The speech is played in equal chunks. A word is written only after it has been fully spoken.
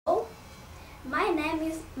My name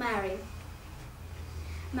is Mary.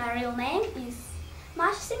 My real name is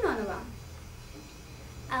Semenovой.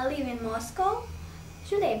 I live in Moscow,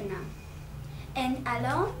 Жулебино, and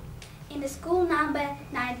alone in the school number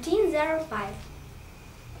 1905.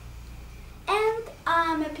 And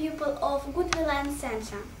I'm a pupil of Goodwill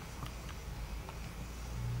Center.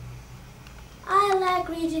 I like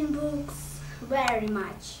reading books very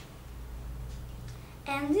much.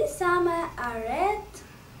 And this summer I read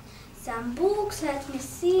some books. Let me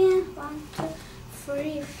see. 1, 2,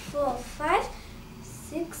 3, 4, 5,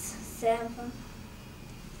 6, 7.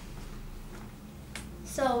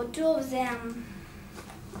 So 2 of them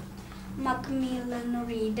Macmillan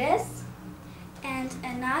readers, and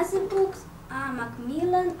another books are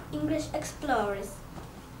Macmillan English Explorers.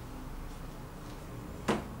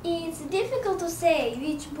 It's difficult to say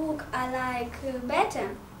which book I like better,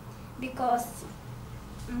 because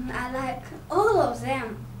I like all of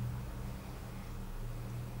them.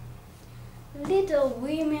 Little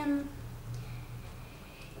Women,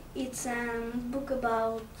 it's a book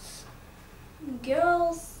about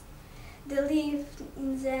girls. They live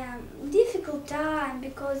in the difficult time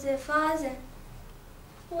because their father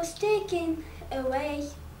was taken away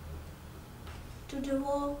to the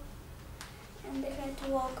war, and they had to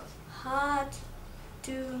work hard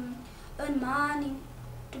to earn money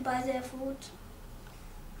to buy their food.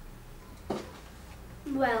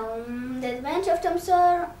 Well, The Adventure of Tom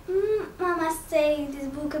Sawyer, I must say this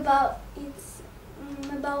book about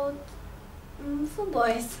for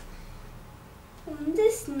boys. The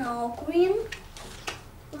Snow Queen,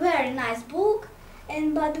 very nice book,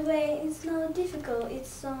 and by the way, it's not difficult.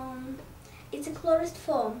 It's a closed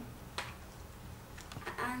form.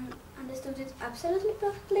 I understood it absolutely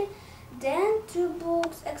perfectly. Then 2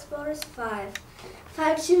 books, Explorers 5.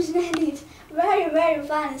 5 children and it. Very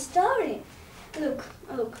funny story. Look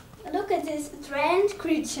at this strange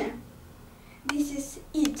creature. This is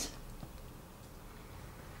it.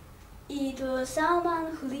 It was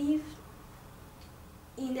someone who lived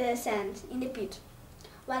in the sand, in the pit.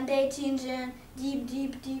 One day children deep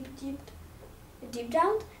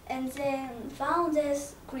down, and then found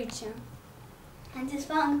this creature. And this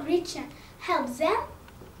found creature helped them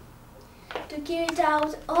to carry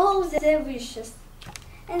out all their wishes.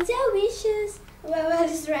 And their wishes were very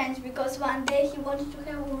strange, because one day he wanted to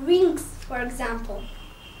have wings, for example.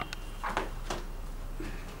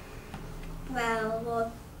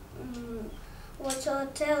 Well, what shall I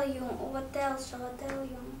tell you? What else shall I tell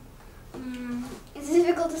you? It's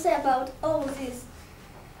difficult to say about all these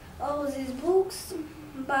books,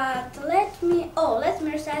 but let me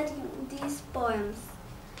recite these poems.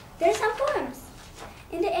 There are some poems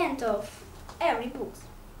in the end of every book.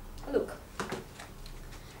 Look,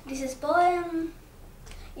 this is poem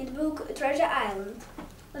in the book Treasure Island.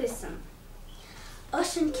 Listen.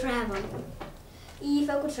 Ocean travel. If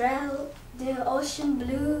I could travel the ocean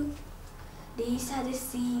blue, these are the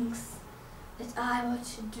things that I want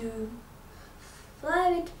to do.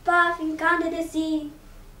 Fly with puffing under the sea,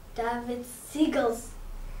 dive with seagulls,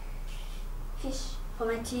 fish for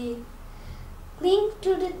my tea, cling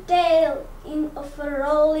to the tail of a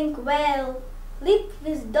rolling whale, leap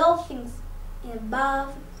with dolphins in a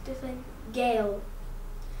bath with a gale.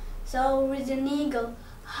 So with an eagle,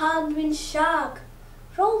 hunt with shark,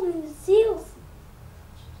 roll with seals,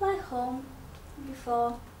 fly home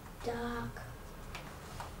before dark.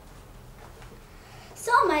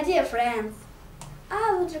 So, my dear friends,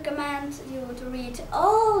 I would recommend you to read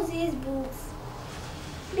all these books,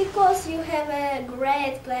 because you have a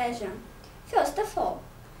great pleasure, first of all.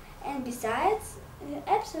 And besides, you're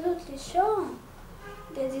absolutely sure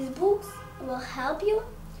that these books will help you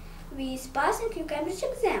with passing your Cambridge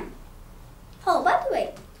exam. Oh, by the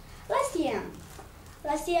way, last year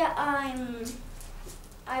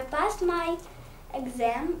I passed my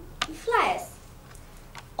exam flyers.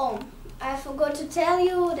 Oh, I forgot to tell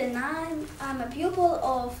you that I'm a pupil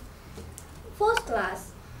of 4th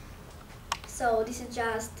class. So this is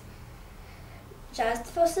just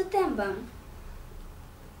for September.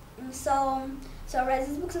 So read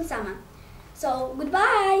these books in summer. So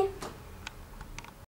goodbye.